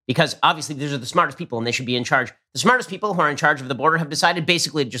 because obviously these are the smartest people and they should be in charge. The smartest people who are in charge of the border have decided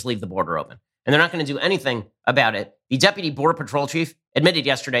basically to just leave the border open. And they're not going to do anything about it. The Deputy Border Patrol Chief admitted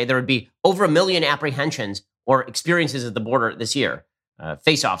yesterday there would be over 1 million apprehensions or experiences at the border this year.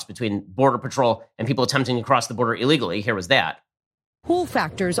 Face-offs between Border Patrol and people attempting to cross the border illegally. Here was that. Pull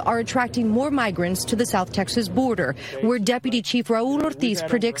factors are attracting more migrants to the South Texas border, where Deputy Chief Raul Ortiz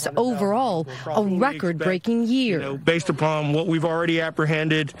predicts overall a record-breaking year. Based upon what we've already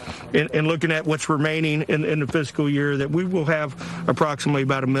apprehended and looking at what's remaining in the fiscal year, that we will have approximately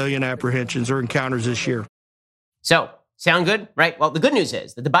about 1 million apprehensions or encounters this year. So, sound good, right? Well, the good news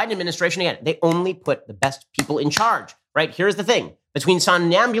is that the Biden administration, again, they only put the best people in charge, right? Here's the thing. Between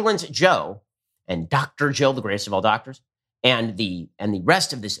Somnambulant Joe and Dr. Jill, the greatest of all doctors, and the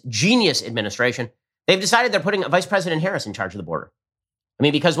rest of this genius administration, they've decided they're putting Vice President Harris in charge of the border. I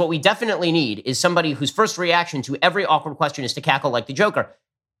mean, because what we definitely need is somebody whose first reaction to every awkward question is to cackle like the Joker.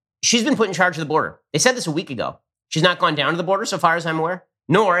 She's been put in charge of the border. They said this a week ago. She's not gone down to the border, so far as I'm aware,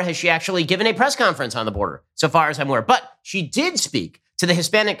 nor has she actually given a press conference on the border, so far as I'm aware. But she did speak to the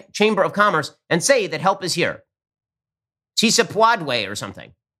Hispanic Chamber of Commerce and say that help is here. Tisa Pwadwe or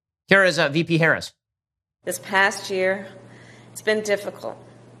something. Here is VP Harris. This past year, it's been difficult,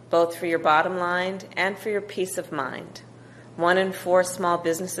 both for your bottom line and for your peace of mind. 1 in 4 small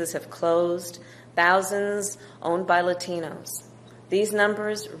businesses have closed, thousands owned by Latinos. These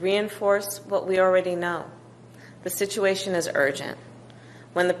numbers reinforce what we already know. The situation is urgent.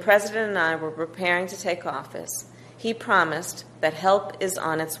 When the president and I were preparing to take office, he promised that help is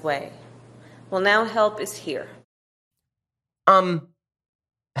on its way. Well, now help is here.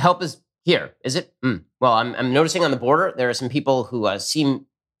 Help is here, is it? Well, I'm noticing on the border, there are some people who seem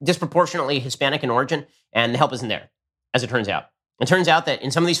disproportionately Hispanic in origin, and the help isn't there, as it turns out. It turns out that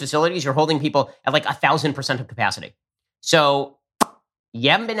in some of these facilities, you're holding people at like 1,000% of capacity. So you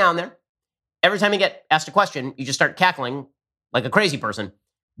haven't been down there. Every time you get asked a question, you just start cackling like a crazy person,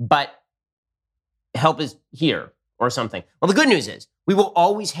 but help is here or something. Well, the good news is we will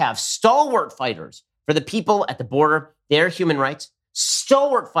always have stalwart fighters for the people at the border, their human rights,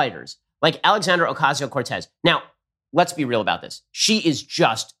 stalwart fighters like Alexandra Ocasio-Cortez. Now, let's be real about this. She is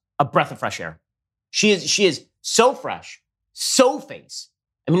just a breath of fresh air. She is so fresh, so face.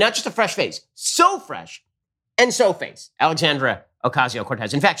 I mean, not just a fresh face, so fresh and so face. Alexandra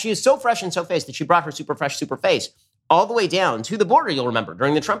Ocasio-Cortez. In fact, she is so fresh and so face that she brought her super fresh, super face all the way down to the border, you'll remember,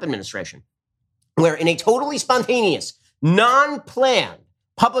 during the Trump administration, where in a totally spontaneous, non-planned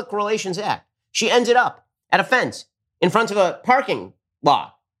public relations act, she ended up at a fence in front of a parking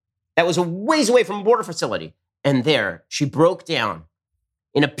lot that was a ways away from a border facility. And there she broke down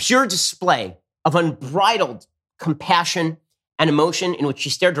in a pure display of unbridled compassion and emotion in which she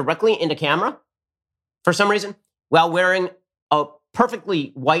stared directly into camera for some reason while wearing a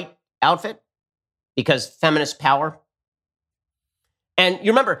perfectly white outfit because feminist power. And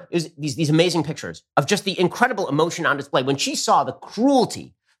you remember, it was these amazing pictures of just the incredible emotion on display when she saw the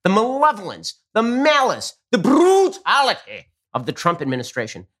cruelty, the malevolence, the malice, the brutality of the Trump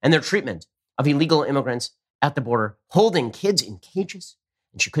administration and their treatment of illegal immigrants at the border, holding kids in cages,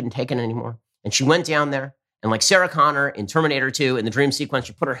 and she couldn't take it anymore. And she went down there, and like Sarah Connor in Terminator 2, in the dream sequence,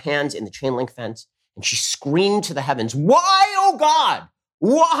 she put her hands in the chain link fence, and she screamed to the heavens, "Why, oh God,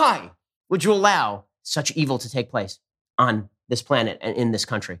 why would you allow such evil to take place on this planet and in this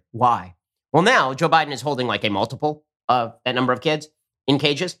country? Why?" Well, now Joe Biden is holding like a multiple of that number of kids in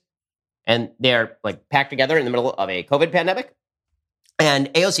cages, and they're like packed together in the middle of a COVID pandemic.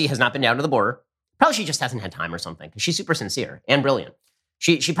 And AOC has not been down to the border. Probably she just hasn't had time or something, because she's super sincere and brilliant.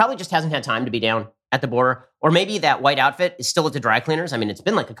 She probably just hasn't had time to be down at the border. Or maybe that white outfit is still at the dry cleaners. I mean, it's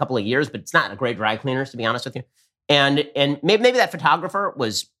been like a couple of years, but it's not a great dry cleaners, to be honest with you. And maybe that photographer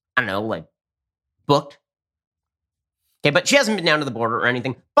was, I don't know, like booked. Okay, but she hasn't been down to the border or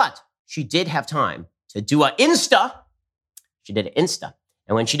anything. But she did have time to do an Insta. She did an Insta.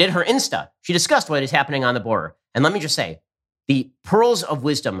 And when she did her Insta, she discussed what is happening on the border. And let me just say, the pearls of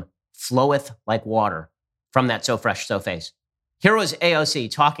wisdom floweth like water from that so fresh, so face. Here was AOC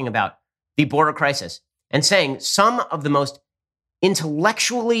talking about the border crisis and saying some of the most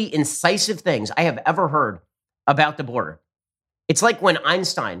intellectually incisive things I have ever heard about the border. It's like when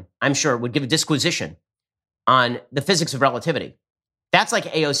Einstein, I'm sure, would give a disquisition on the physics of relativity. That's like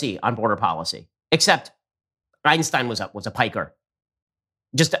AOC on border policy, except Einstein was a piker.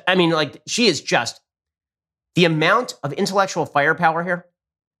 Just, I mean, like, she is just, the amount of intellectual firepower here,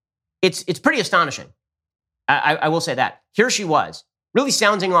 it's pretty astonishing. I will say that. Here she was, really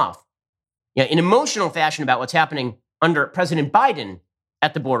sounding off, in emotional fashion about what's happening under President Biden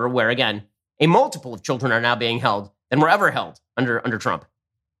at the border, where, again, a multiple of children are now being held than were ever held under Trump.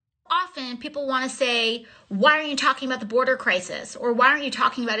 Often people want to say, why aren't you talking about the border crisis? Or why aren't you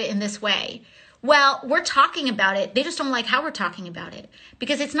talking about it in this way? Well, we're talking about it. They just don't like how we're talking about it,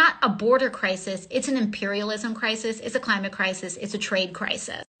 because it's not a border crisis. It's an imperialism crisis. It's a climate crisis. It's a trade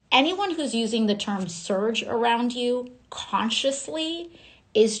crisis. Anyone who's using the term surge around you consciously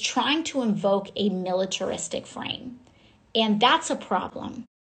is trying to invoke a militaristic frame. And that's a problem,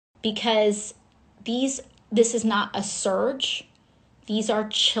 because this is not a surge. These are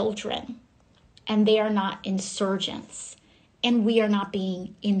children, and they are not insurgents, and we are not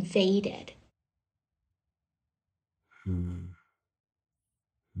being invaded.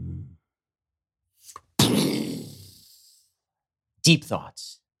 Deep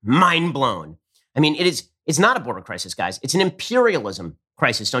thoughts, mind blown. I mean, it's not a border crisis, guys. It's an imperialism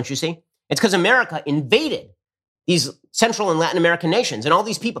crisis, don't you see? It's because America invaded these Central and Latin American nations, and all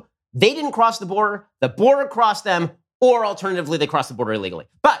these people, they didn't cross the border crossed them, or alternatively, they crossed the border illegally.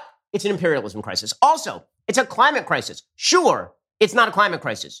 But it's an imperialism crisis. Also, it's a climate crisis. Sure, it's not a climate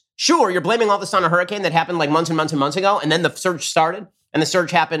crisis. Sure, you're blaming all this on a hurricane that happened like months and months and months ago, and then the surge started, and the surge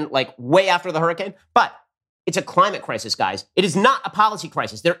happened like way after the hurricane. But it's a climate crisis, guys. It is not a policy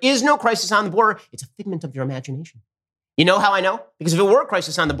crisis. There is no crisis on the border. It's a figment of your imagination. You know how I know? Because if it were a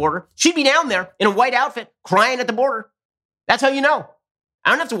crisis on the border, she'd be down there in a white outfit crying at the border. That's how you know. I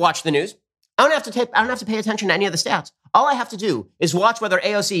don't have to watch the news. I don't have to pay attention to any of the stats. All I have to do is watch whether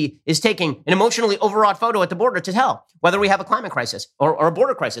AOC is taking an emotionally overwrought photo at the border to tell whether we have a climate crisis or a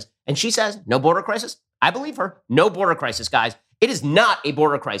border crisis. And she says, no border crisis. I believe her. No border crisis, guys. It is not a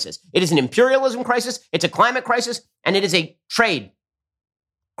border crisis. It is an imperialism crisis. It's a climate crisis. And it is a trade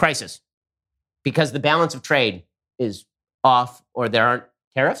crisis because the balance of trade is off, or there aren't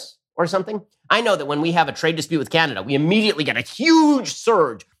tariffs or something. I know that when we have a trade dispute with Canada, we immediately get a huge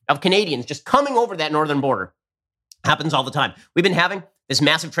surge of Canadians just coming over that northern border. Happens all the time. We've been having this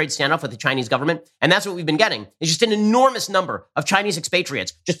massive trade standoff with the Chinese government, and that's what we've been getting. It's just an enormous number of Chinese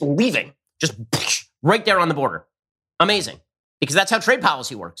expatriates just leaving, just right there on the border. Amazing. Because that's how trade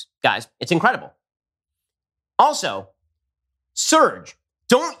policy works, guys. It's incredible. Also, surge.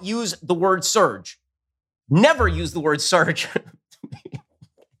 Don't use the word surge. Never use the word surge.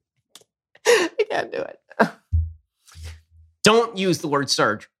 I can't do it. Don't use the word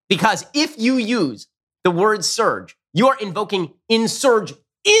surge, because if you use the word surge, you are invoking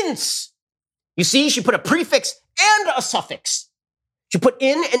insurgence. You see, she put a prefix and a suffix. She put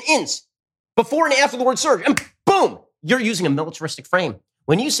in and ins before and after the word surge, and boom, you're using a militaristic frame.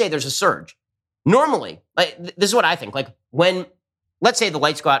 When you say there's a surge, normally, this is what I think, like when, let's say the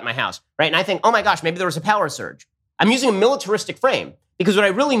lights go out in my house, right? And I think, oh my gosh, maybe there was a power surge. I'm using a militaristic frame because what I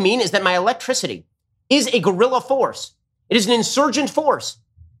really mean is that my electricity is a guerrilla force. It is an insurgent force.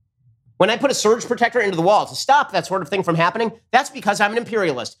 When I put a surge protector into the wall to stop that sort of thing from happening, that's because I'm an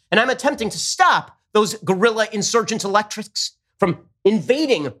imperialist and I'm attempting to stop those guerrilla insurgent electrics from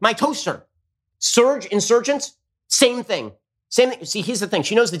invading my toaster. Surge, insurgents, same thing. Same thing. See, here's the thing.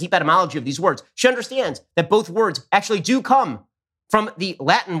 She knows the deep etymology of these words. She understands that both words actually do come from the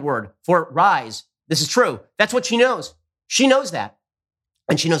Latin word for rise. This is true. That's what she knows. She knows that.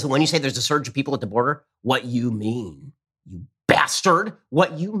 And she knows that when you say there's a surge of people at the border, what you mean, you bastard,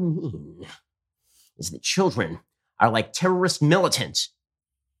 what you mean is that children are like terrorist militants.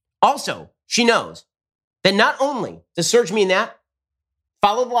 Also, she knows that not only does surge mean that,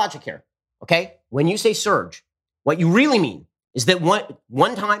 follow the logic here, okay? When you say surge, what you really mean is that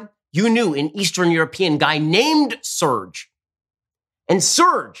one time you knew an Eastern European guy named Serge. And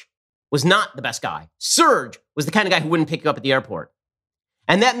Serge was not the best guy. Serge was the kind of guy who wouldn't pick you up at the airport.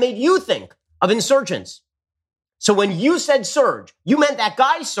 And that made you think of insurgents. So when you said Serge, you meant that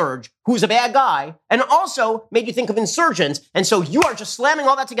guy Serge, who's a bad guy, and also made you think of insurgents. And so you are just slamming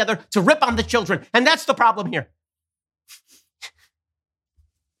all that together to rip on the children. And that's the problem here.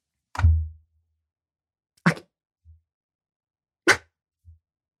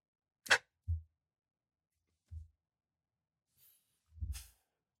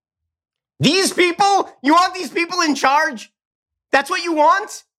 These people? You want these people in charge? That's what you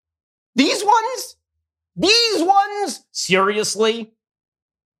want? These ones? These ones? Seriously?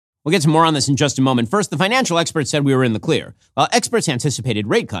 We'll get to more on this in just a moment. First, the financial experts said we were in the clear. While experts anticipated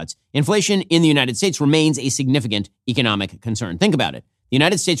rate cuts, inflation in the United States remains a significant economic concern. Think about it. The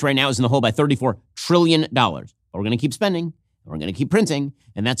United States right now is in the hole by $34 trillion. But we're going to keep spending, and we're going to keep printing,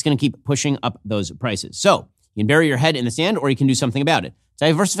 and that's going to keep pushing up those prices. So you can bury your head in the sand, or you can do something about it.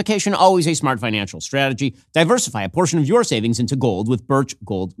 Diversification, always a smart financial strategy. Diversify a portion of your savings into gold with Birch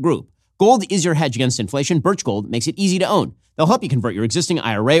Gold Group. Gold is your hedge against inflation. Birch Gold makes it easy to own. They'll help you convert your existing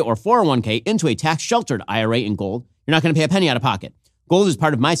IRA or 401k into a tax-sheltered IRA in gold. You're not going to pay a penny out of pocket. Gold is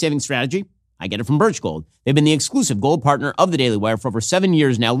part of my savings strategy. I get it from Birch Gold. They've been the exclusive gold partner of the Daily Wire for over 7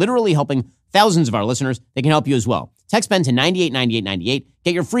 years now, literally helping thousands of our listeners. They can help you as well. Text BEN to 989898.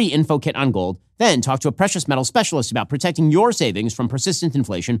 Get your free info kit on gold. Then talk to a precious metal specialist about protecting your savings from persistent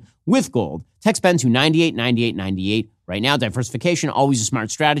inflation with gold. Text BEN to 989898. Right now, diversification, always a smart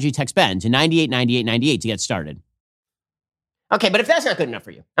strategy. Text BEN to 989898 to get started. Okay, but if that's not good enough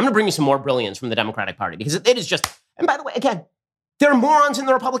for you, I'm going to bring you some more brilliance from the Democratic Party, because it is just, and by the way, again, there are morons in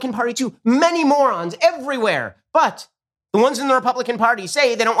the Republican Party too. Many morons everywhere. But the ones in the Republican Party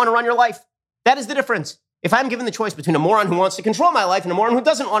say they don't want to run your life. That is the difference. If I'm given the choice between a moron who wants to control my life and a moron who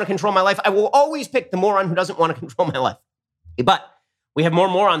doesn't want to control my life, I will always pick the moron who doesn't want to control my life. But we have more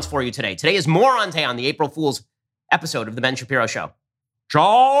morons for you today. Today is Moron Day on the April Fool's episode of The Ben Shapiro Show.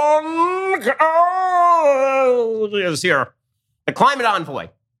 John is here, the climate envoy.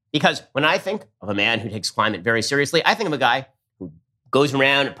 Because when I think of a man who takes climate very seriously, I think of a guy who goes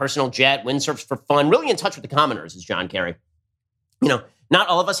around in a personal jet, windsurfs for fun, really in touch with the commoners, is John Kerry. You know, not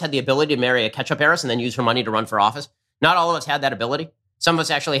all of us had the ability to marry a ketchup heiress and then use her money to run for office. Not all of us had that ability. Some of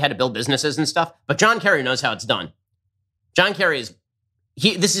us actually had to build businesses and stuff, but John Kerry knows how it's done. John Kerry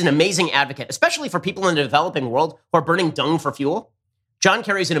this is an amazing advocate, especially for people in the developing world who are burning dung for fuel. John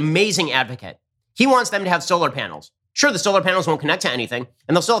Kerry is an amazing advocate. He wants them to have solar panels. Sure, the solar panels won't connect to anything,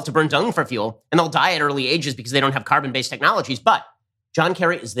 and they'll still have to burn dung for fuel, and they'll die at early ages because they don't have carbon-based technologies, but John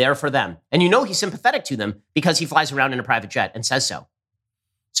Kerry is there for them. And you know he's sympathetic to them because he flies around in a private jet and says so.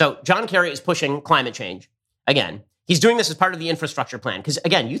 So John Kerry is pushing climate change. Again, he's doing this as part of the infrastructure plan. Because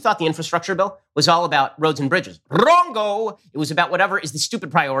again, you thought the infrastructure bill was all about roads and bridges. Wrongo! It was about whatever is the stupid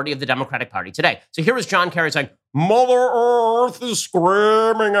priority of the Democratic Party today. So here is John Kerry saying, Mother Earth is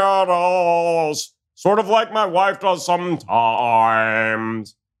screaming at us. Sort of like my wife does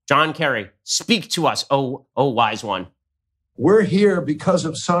sometimes. John Kerry, speak to us, oh wise one. We're here because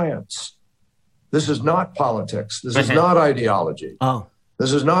of science. This is not politics. This is not ideology. Oh.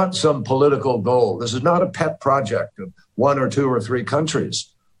 This is not some political goal. This is not a pet project of 1 or 2 or 3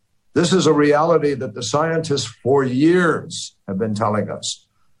 countries. This is a reality that the scientists for years have been telling us.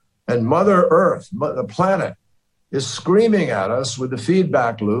 And Mother Earth, the planet, is screaming at us with the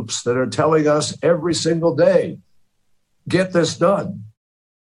feedback loops that are telling us every single day, get this done.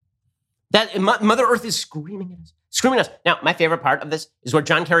 That Mother Earth is screaming at us. Screaming at us. Now, my favorite part of this is where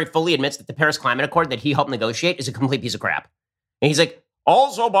John Kerry fully admits that the Paris Climate Accord that he helped negotiate is a complete piece of crap. And he's like,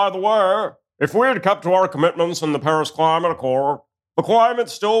 also, by the way, if we had kept to our commitments in the Paris Climate Accord, the climate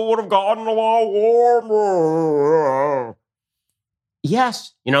still would have gotten a lot warmer.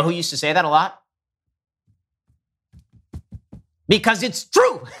 Yes. You know who used to say that a lot? Because it's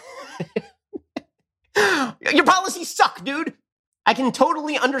true. Your policies suck, dude. I can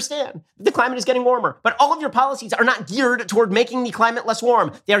totally understand that the climate is getting warmer, but all of your policies are not geared toward making the climate less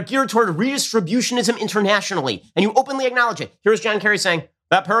warm. They are geared toward redistributionism internationally, and you openly acknowledge it. Here's John Kerry saying,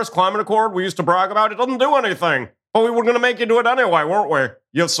 that Paris Climate Accord we used to brag about, it doesn't do anything. But we were going to make you do it anyway, weren't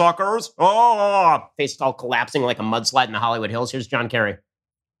we? You suckers. Oh, face all collapsing like a mudslide in the Hollywood Hills. Here's John Kerry.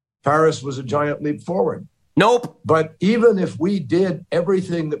 Paris was a giant leap forward. Nope. But even if we did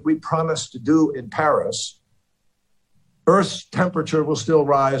everything that we promised to do in Paris, Earth's temperature will still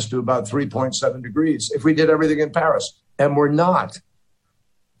rise to about 3.7 degrees if we did everything in Paris, and we're not.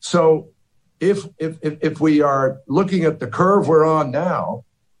 So if we are looking at the curve we're on now,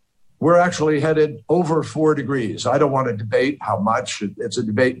 we're actually headed over 4 degrees. I don't want to debate how much. It's a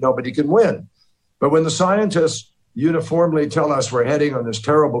debate nobody can win. But when the scientists uniformly tell us we're heading on this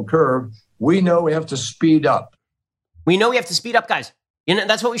terrible curve, we know we have to speed up. We know we have to speed up, guys. You know,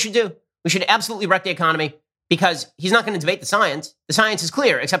 that's what we should do. We should absolutely wreck the economy. Because he's not going to debate the science. The science is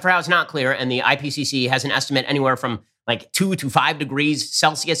clear, except for how it's not clear. And the IPCC has an estimate anywhere from like 2 to 5 degrees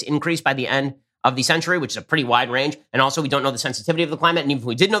Celsius increase by the end of the century, which is a pretty wide range. And also, we don't know the sensitivity of the climate. And even if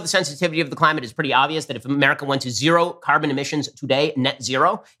we did know the sensitivity of the climate, it's pretty obvious that if America went to 0 carbon emissions today, net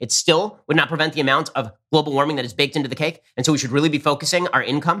zero, it still would not prevent the amount of global warming that is baked into the cake. And so we should really be focusing our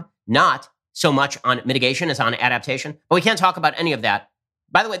income not so much on mitigation as on adaptation. But we can't talk about any of that.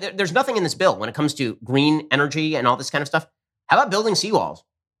 By the way, there's nothing in this bill when it comes to green energy and all this kind of stuff. How about building seawalls,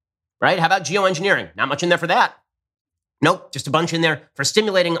 right? How about geoengineering? Not much in there for that. Nope, just a bunch in there for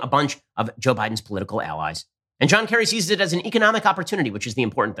stimulating a bunch of Joe Biden's political allies. And John Kerry sees it as an economic opportunity, which is the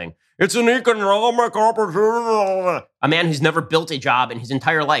important thing. It's an economic opportunity. A man who's never built a job in his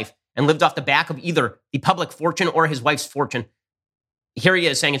entire life and lived off the back of either the public fortune or his wife's fortune. Here he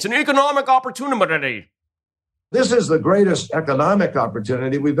is saying it's an economic opportunity. This is the greatest economic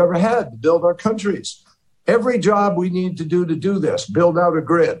opportunity we've ever had to build our countries. Every job we need to do this, build out a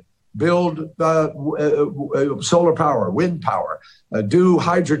grid, build solar power, wind power, do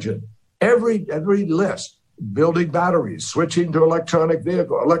hydrogen, every list, building batteries, switching to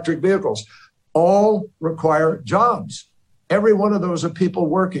electric vehicles, all require jobs. Every one of those are people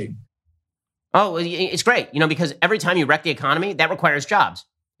working. Oh, it's great, you know, because every time you wreck the economy, that requires jobs.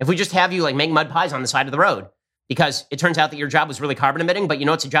 If we just have you like make mud pies on the side of the road, because it turns out that your job was really carbon emitting, but you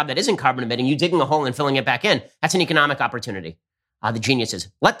know it's a job that isn't carbon emitting, you digging a hole and filling it back in, that's an economic opportunity. The geniuses,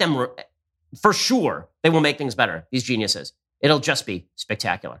 let them, for sure, they will make things better, these geniuses. It'll just be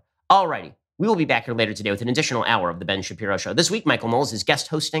spectacular. All righty, we will be back here later today with an additional hour of The Ben Shapiro Show. This week, Michael Knowles is guest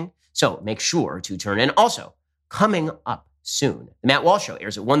hosting, so make sure to turn in. Also, coming up soon, The Matt Walsh Show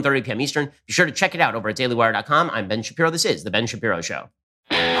airs at 1:30 p.m. Eastern. Be sure to check it out over at dailywire.com. I'm Ben Shapiro. This is The Ben Shapiro Show.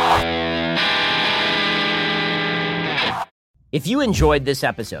 If you enjoyed this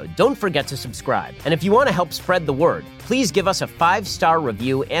episode, don't forget to subscribe. And if you want to help spread the word, please give us a 5-star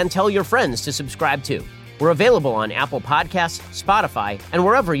review and tell your friends to subscribe too. We're available on Apple Podcasts, Spotify, and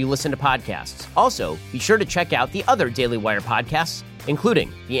wherever you listen to podcasts. Also, be sure to check out the other Daily Wire podcasts,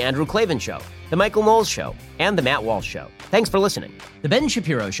 including The Andrew Klavan Show, The Michael Knowles Show, and The Matt Walsh Show. Thanks for listening. The Ben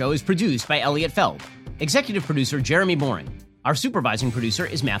Shapiro Show is produced by Elliot Feld. Executive producer Jeremy Boring. Our supervising producer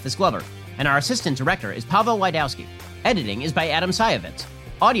is Mathis Glover. And our assistant director is Pavel Wydowski. Editing is by Adam Sayevitz.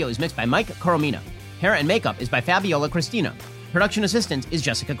 Audio is mixed by Mike Coromina. Hair and makeup is by Fabiola Cristina. Production assistant is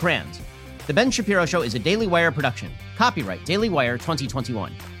Jessica Kranz. The Ben Shapiro Show is a Daily Wire production. Copyright Daily Wire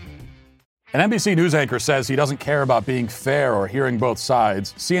 2021. An NBC News anchor says he doesn't care about being fair or hearing both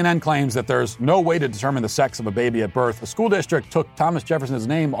sides. CNN claims that there's no way to determine the sex of a baby at birth. A school district took Thomas Jefferson's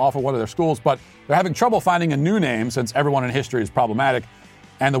name off of one of their schools, but they're having trouble finding a new name since everyone in history is problematic.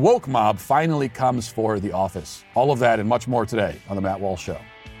 And the woke mob finally comes for the office. All of that and much more today on The Matt Walsh Show.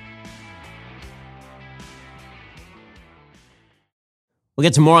 We'll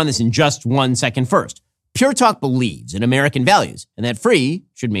get to more on this in just 1 second. First, Pure Talk believes in American values, and that free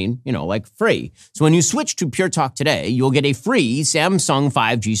should mean, like free. So when you switch to Pure Talk today, you'll get a free Samsung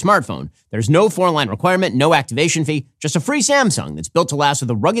 5G smartphone. There's no 4-line requirement, no activation fee, just a free Samsung that's built to last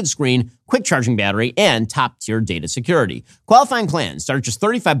with a rugged screen, quick charging battery, and top-tier data security. Qualifying plans start at just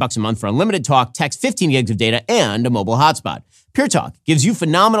 $35 a month for unlimited talk, text, 15 gigs of data, and a mobile hotspot. Pure Talk gives you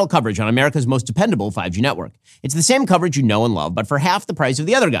phenomenal coverage on America's most dependable 5G network. It's the same coverage you know and love, but for half the price of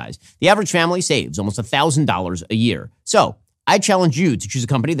the other guys. The average family saves almost $1,000 a year. So I challenge you to choose a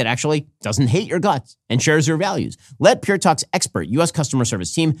company that actually doesn't hate your guts and shares your values. Let Pure Talk's expert U.S. customer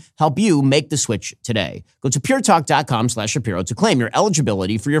service team help you make the switch today. Go to puretalk.com/Shapiro to claim your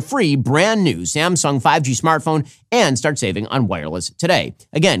eligibility for your free brand new Samsung 5G smartphone and start saving on wireless today.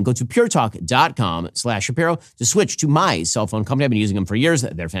 Again, go to puretalk.com/Shapiro to switch to my cell phone company. I've been using them for years.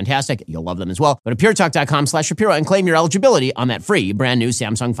 They're fantastic. You'll love them as well. Go to puretalk.com/Shapiro and claim your eligibility on that free brand new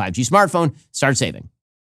Samsung 5G smartphone. Start saving.